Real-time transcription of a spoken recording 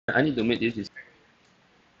I need to make this.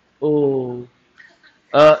 Oh.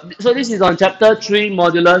 So this is on chapter 3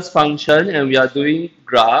 modulus function, and we are doing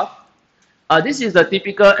graph. This is the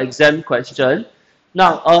typical exam question.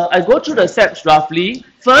 Now, I go through the steps roughly.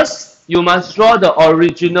 First, you must draw the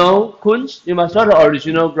original kunz. You must draw the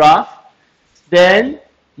original graph. Then,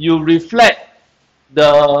 you reflect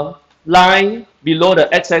the line below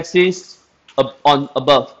the x-axis on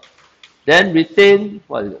above. Then retain,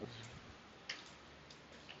 what is it?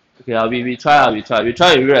 Okay, we try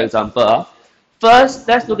a real example. First,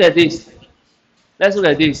 let's look at this. Let's look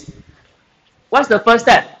at this. What's the first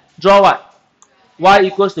step? Draw what? Y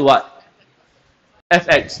equals to what?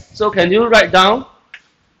 Fx. So can you write down?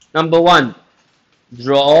 Number 1,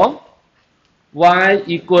 draw y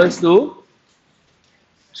equals to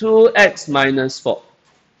 2x minus 4.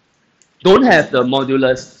 Don't have the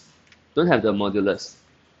modulus. Don't have the modulus.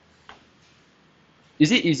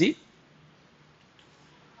 Is it easy?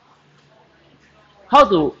 How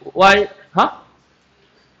do I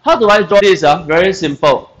draw this? Very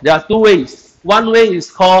simple. There are two ways. One way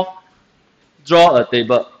is called draw a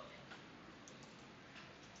table.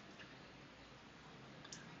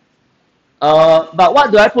 But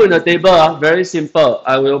what do I put in the table? Very simple.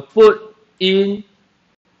 I will put in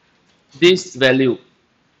this value.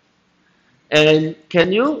 And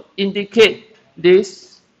can you indicate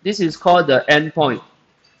this? This is called the endpoint.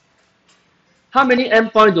 How many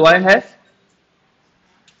endpoints do I have?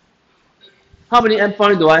 How many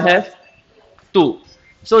endpoints do I have? 2.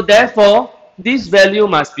 So therefore, this value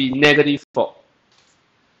must be negative 4.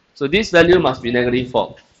 So this value must be negative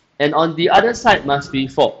 4. And on the other side must be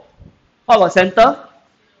 4. How about center?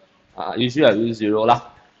 Usually I use 0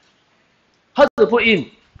 lah. How to put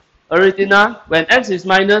in? Aritina, when x is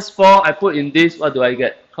minus 4, I put in this, what do I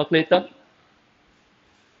get? Calculator?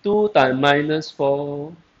 2 times minus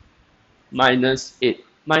 4 minus 8.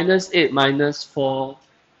 Minus 8 minus 4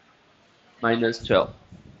 minus 12.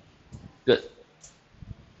 Good.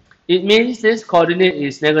 It means this coordinate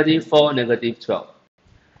is negative 4, negative 12.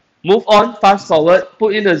 Move on, fast forward,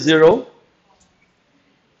 put in a 0.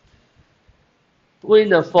 Put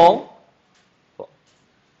in a 4.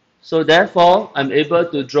 So therefore, I'm able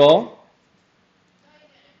to draw.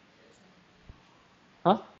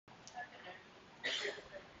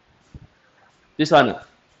 This one.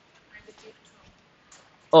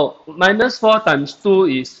 Oh, minus 4 times 2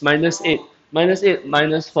 is minus 8. Minus 8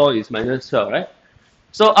 minus 4 is minus 12, right?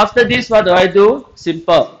 So after this, what do I do?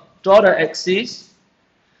 Simple. Draw the axis.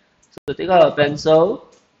 So take out a pencil.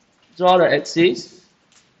 Draw the axis.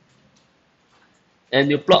 And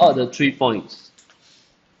you plot out the 3 points.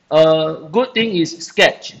 Good thing is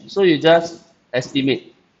sketch. So you just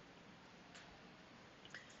estimate.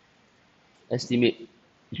 Estimate.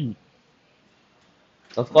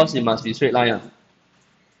 Of course, it must be straight line.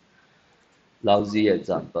 Lousy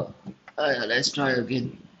example. Let's try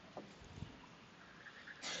again.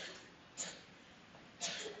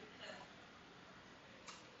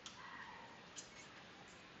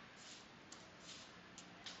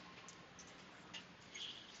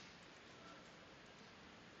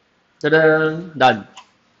 Ta-da! Done.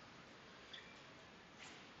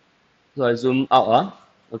 So I zoom out.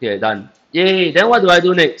 Okay, done. Yay! Then what do I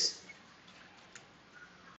do next?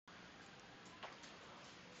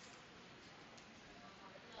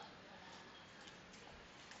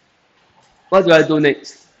 What do I do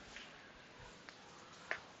next?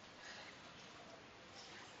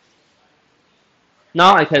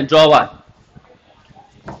 Now I can draw what?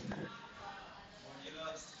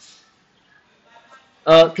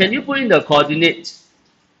 Can you put in the coordinates?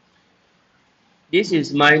 This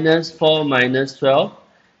is minus 4 minus 12.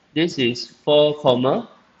 This is 4,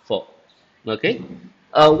 4. Okay.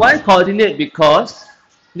 Why coordinate? Because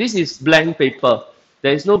this is blank paper.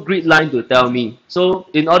 There is no grid line to tell me. So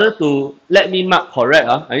in order to let me mark correct,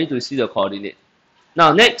 I need to see the coordinate.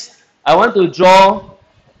 Now next, I want to draw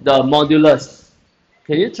the modulus.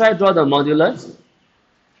 Can you try draw the modulus?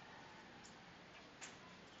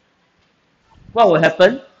 What will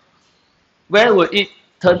happen? Where will it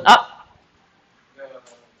turn up?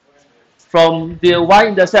 From the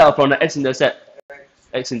y-intercept or from the x-intercept?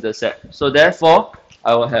 X-intercept. So therefore,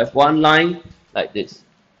 I will have one line like this.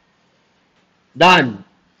 Done.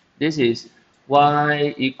 This is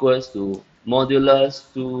y equals to modulus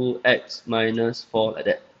 2x minus 4 like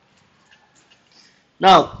that.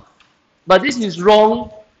 Now, but this is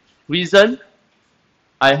wrong reason.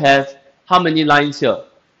 I have how many lines here?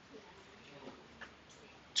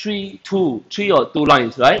 3 or 2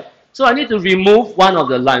 lines, right? So I need to remove one of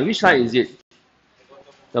the line. Which line is it?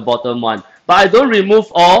 The bottom one. But I don't remove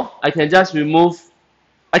all. I can just remove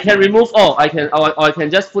I can remove all. Or I can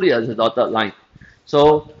just put it as a dotted line.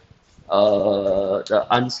 So the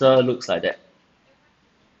answer looks like that.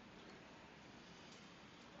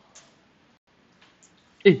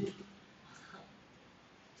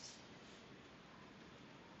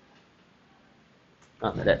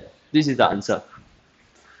 Like that. This is the answer.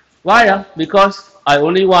 Why? Because I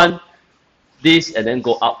only want this and then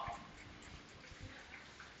go up.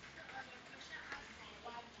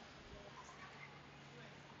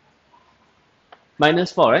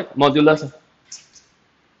 Minus 4, right? Modulus.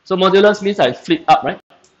 So modulus means I flip up, right?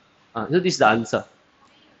 So this is the answer.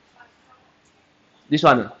 This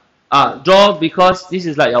one. Draw because this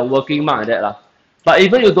is like your working mark like that. But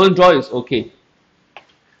even you don't draw, it's okay.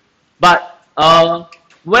 But how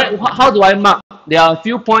do I mark? There are a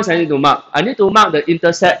few points I need to mark. I need to mark the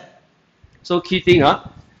intercept. So key thing, I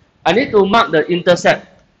need to mark the intercept.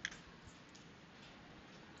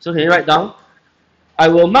 So can you write down? I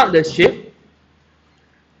will mark the shape,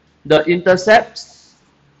 the intercepts,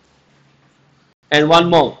 and one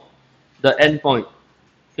more, the endpoint.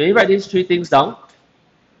 Can you write these three things down?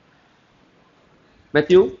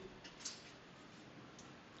 Matthew?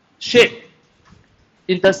 Shape,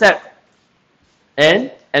 intercept,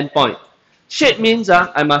 and endpoint. Shape means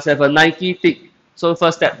I must have a Nike tick. So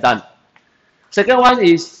first step done. Second one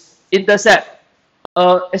is intercept.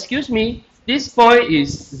 Excuse me, this point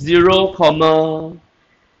is 0,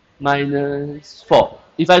 minus 4.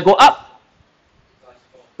 If I go up,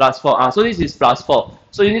 plus 4. So this is plus 4.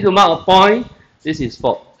 So you need to mark a point. This is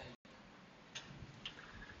 4.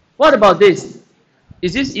 What about this?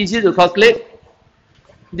 Is this easy to calculate?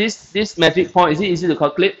 This magic point, is it easy to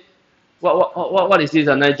calculate? What is this,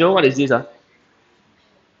 Nigel? What is this?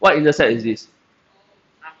 What intercept is this?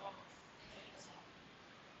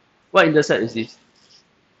 What intercept is this?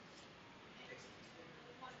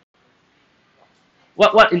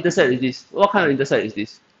 What intercept is this? What kind of intercept is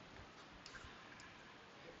this?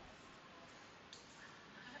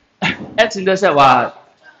 X-intercept,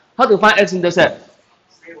 what? How to find X-intercept?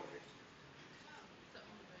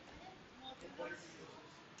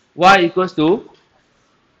 Y equals to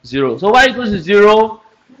 0. So y equals to 0,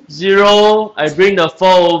 0, I bring the 4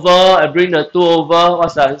 over, I bring the 2 over,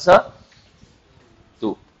 what's the answer?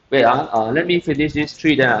 2. Wait, let me finish this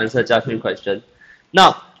 3, then I answer judgment question.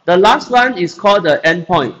 Now, the last one is called the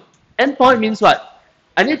endpoint. Endpoint means what?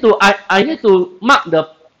 I need to mark the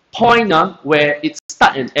point where it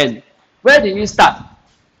start and end. Where did it start?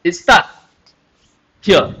 It start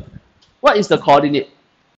here. What is the coordinate?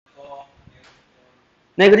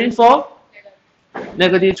 Negative 4?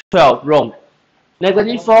 Negative 12. Wrong.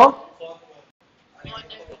 Negative 4?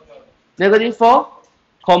 Negative 4,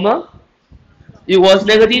 comma. It was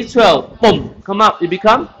negative 12. Boom. Come up. It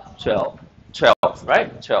become 12. 12,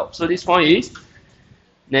 right? 12. So this point is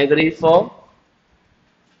negative 4,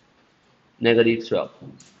 negative 12.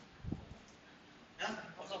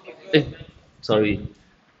 Sorry.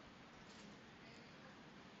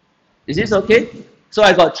 Is this okay? So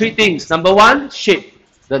I got 3 things. Number 1, shape,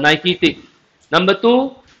 the Nike tick. Number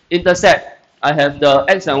 2, intercept. I have the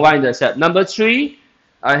X and Y intercept. Number 3,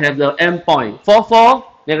 I have the end point. 4, 4,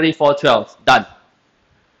 negative 4, 12. Done.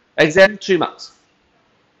 Exam 3 marks.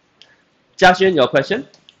 Jiaxuan, your question?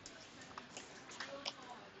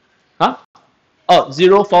 Huh? Oh,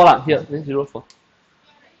 0, 4 lah. Here, 0, 4.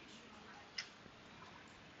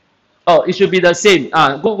 Oh, it should be the same.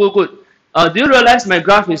 Good. Do you realize my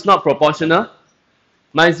graph is not proportional?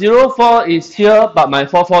 My 0, 4 is here, but my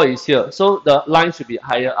 4, 4 is here. So the line should be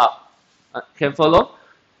higher up. Can follow?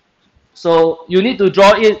 So you need to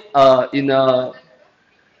draw it in a...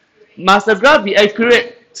 Must the graph be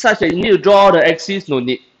accurate such that you need to draw all the axes? No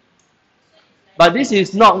need. But this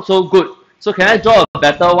is not so good. So can I draw a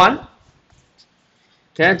better one?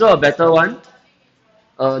 Can I draw a better one?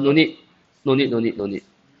 No need. No need.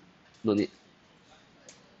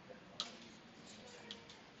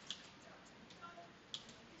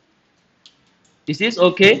 Is this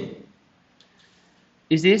okay?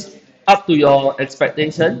 Is this up to your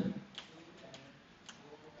expectation?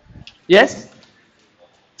 Yes?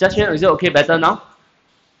 Judgment, is it okay better now?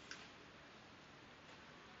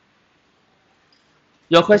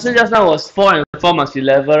 Your question just now was 4 and 4 must be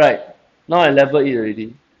level, right? Now I level it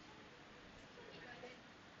already.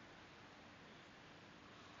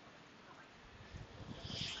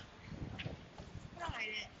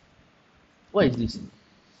 What is this?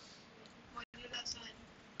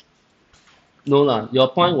 No lah, your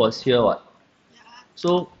point was here what?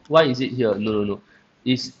 So why is it here? No.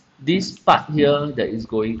 It's this part here that is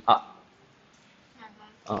going up.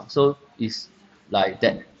 So it's like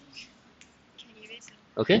that.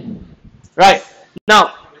 Okay? Right.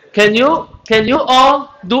 Now, can you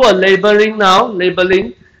all do a labeling now?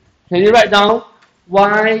 Labeling. Can you write down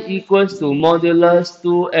y equals to modulus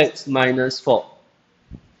 2x minus 4?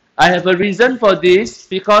 I have a reason for this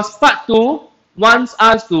because part 2 wants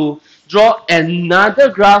us to draw another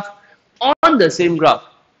graph on the same graph.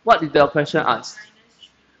 What did the question ask?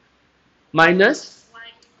 Minus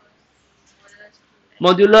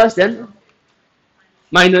modulus, then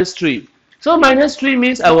minus 3. So minus 3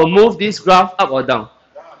 means I will move this graph up or down?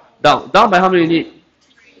 Down. Down by how many units?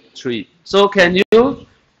 3. So can you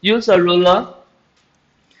use a ruler?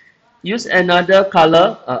 Use another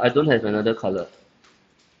color. I don't have another color.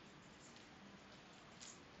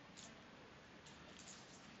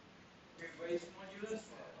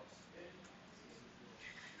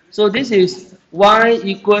 So this is y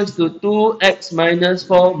equals to 2x minus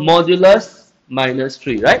 4 modulus minus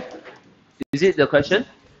 3, right? Is it the question?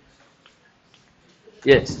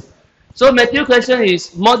 Yes. So Matthew question is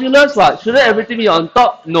modulus what? Shouldn't everything be on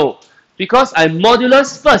top? No. Because I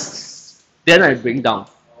modulus first, then I bring down.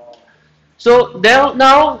 So there,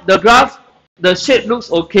 now the graph, the shape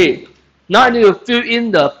looks okay. Now I need to fill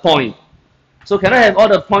in the point. So can I have all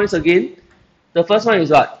the points again? The first one is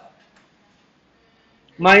what?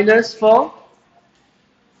 Minus 4.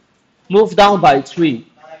 Move down by 3.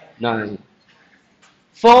 9.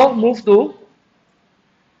 4 move to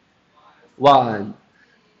 1.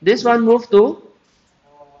 This one move to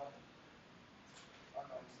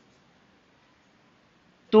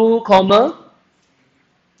 2,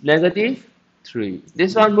 negative 3.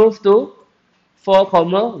 This one move to 4,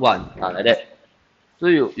 1. Like that. So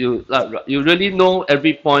you really know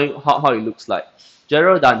every point how it looks like.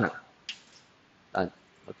 Gerald, done. Done.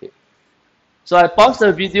 Okay. So I pause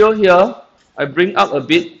the video here. I bring up a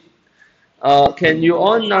bit. Can you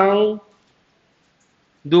all now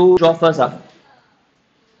draw first?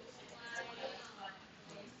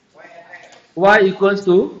 Y equals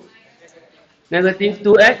to negative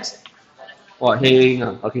 2x. Oh, hey,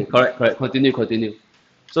 okay, correct. Continue.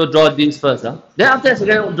 So draw this first. Then after that,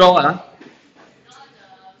 second draw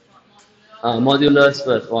modulus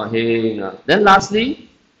first. Oh, hey. Then lastly,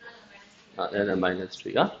 then a minus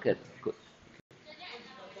 3. Okay, good.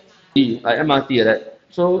 Like MRT like that.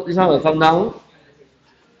 So this one will come down.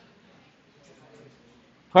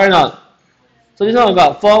 Correct or not? So this one will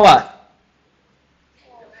got 4 what?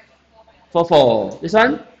 4. This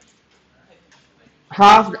one?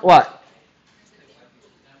 Half what?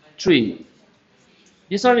 3.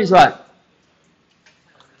 This one is what?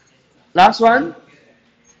 Last one?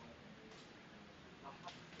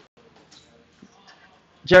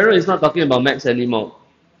 Gerald is not talking about max anymore.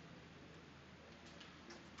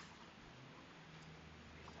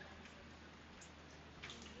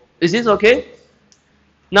 Is this okay?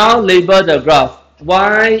 Now label the graph.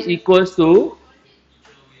 Y equals to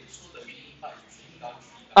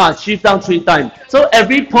shift down 3 times. So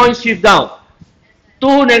every point shift down.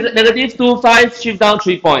 2 negative 2, 5 shift down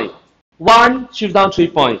 3 point. 1 shift down 3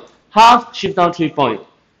 point. Half shift down 3 point.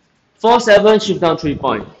 4, 7 shift down 3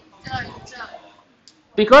 point.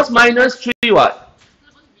 Because minus 3 what?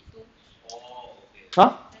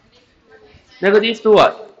 Huh? Negative 2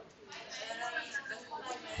 what?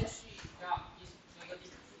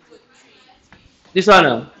 This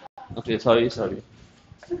one okay, sorry.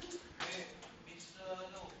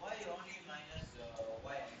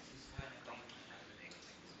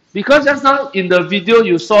 Because just now in the video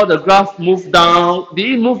you saw the graph move down.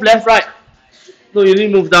 Did it move left, right? No, you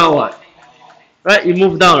didn't move down what? Right, it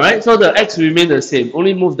moved down, right? So the x remain the same,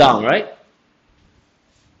 only move down, right?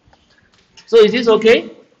 So is this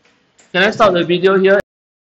okay? Can I stop the video here?